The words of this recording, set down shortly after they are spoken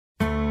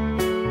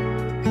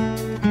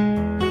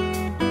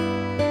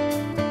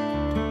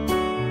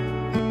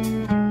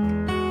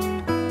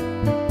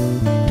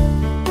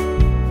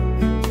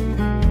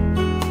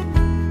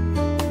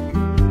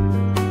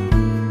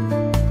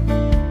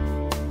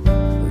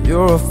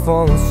You're a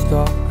falling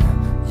star,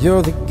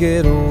 you're the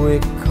getaway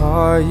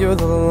car, you're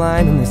the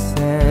line in the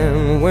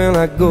sand when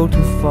I go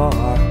too far.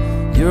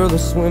 You're the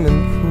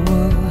swimming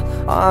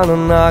pool on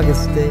an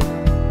August day,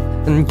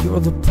 and you're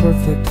the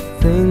perfect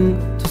thing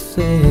to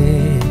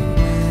say.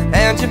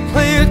 And you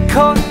play it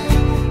coy,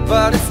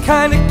 but it's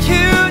kinda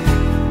cute.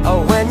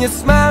 Oh, when you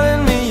smile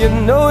at me, you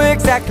know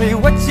exactly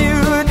what you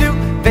do.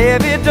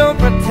 Baby, don't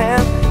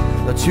pretend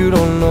that you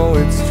don't know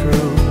it's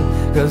true,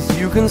 'cause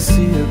you can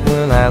see it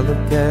when I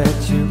look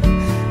at you.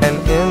 And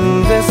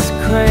in this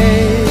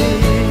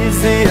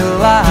crazy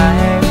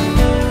life,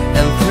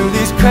 and through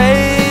these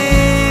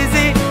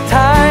crazy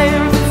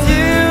times,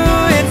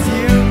 it's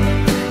you,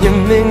 you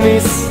make me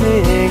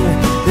sing.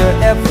 Your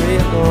every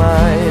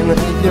line,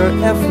 your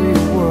every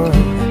word,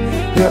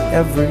 your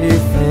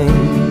everything.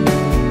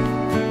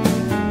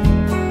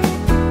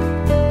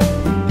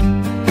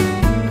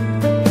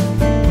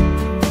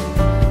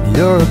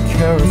 You're a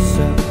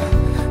carousel,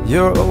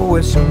 you're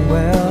always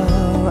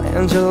well,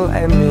 and you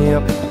light me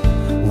up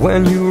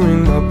when you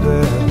ring my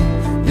bell.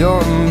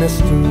 You're a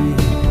mystery,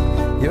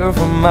 you're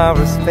from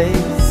outer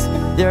space,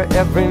 you're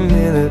every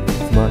minute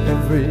of my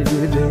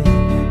everyday.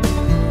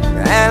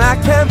 And I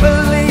can't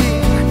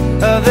believe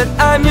that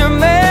I'm your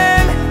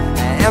man,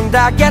 and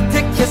I get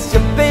to kiss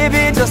you,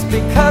 baby, just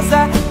because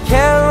I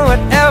can.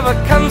 Whatever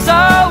comes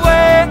our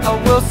way, I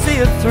will see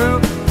it through,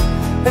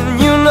 and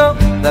you know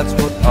that's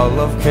what our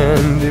love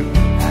can do.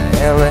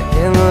 And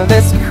in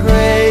this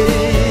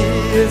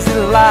crazy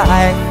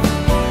life,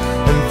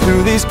 and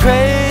through these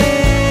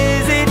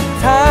crazy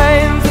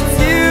times,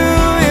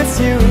 it's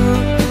you,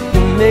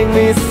 you make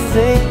me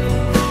sing.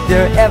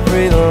 Your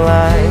every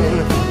line,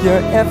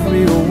 your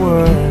every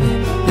word,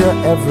 your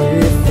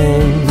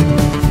everything.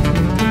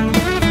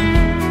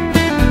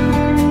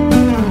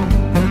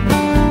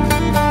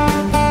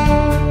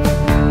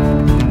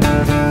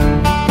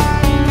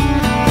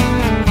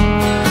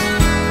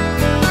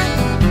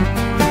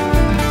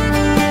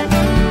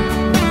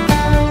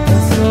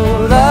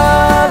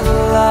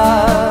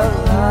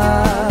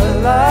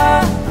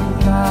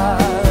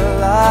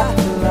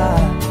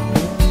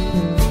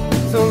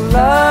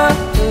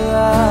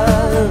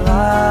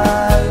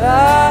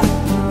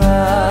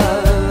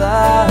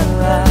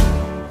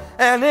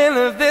 And in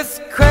this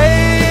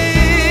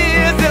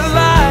crazy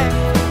life,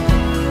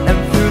 and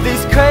through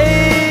these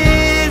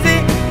crazy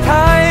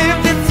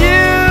times, it's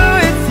you,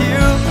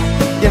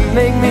 you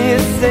make me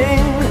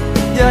sing.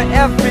 Your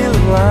every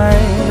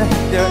line,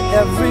 your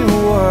every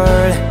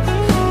word,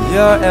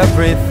 your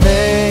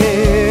everything,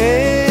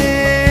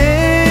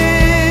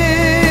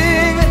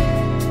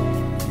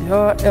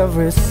 your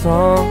every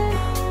song,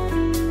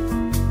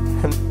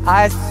 and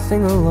I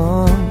sing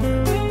along,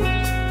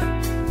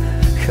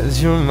 'cause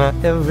you're my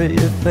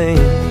everything.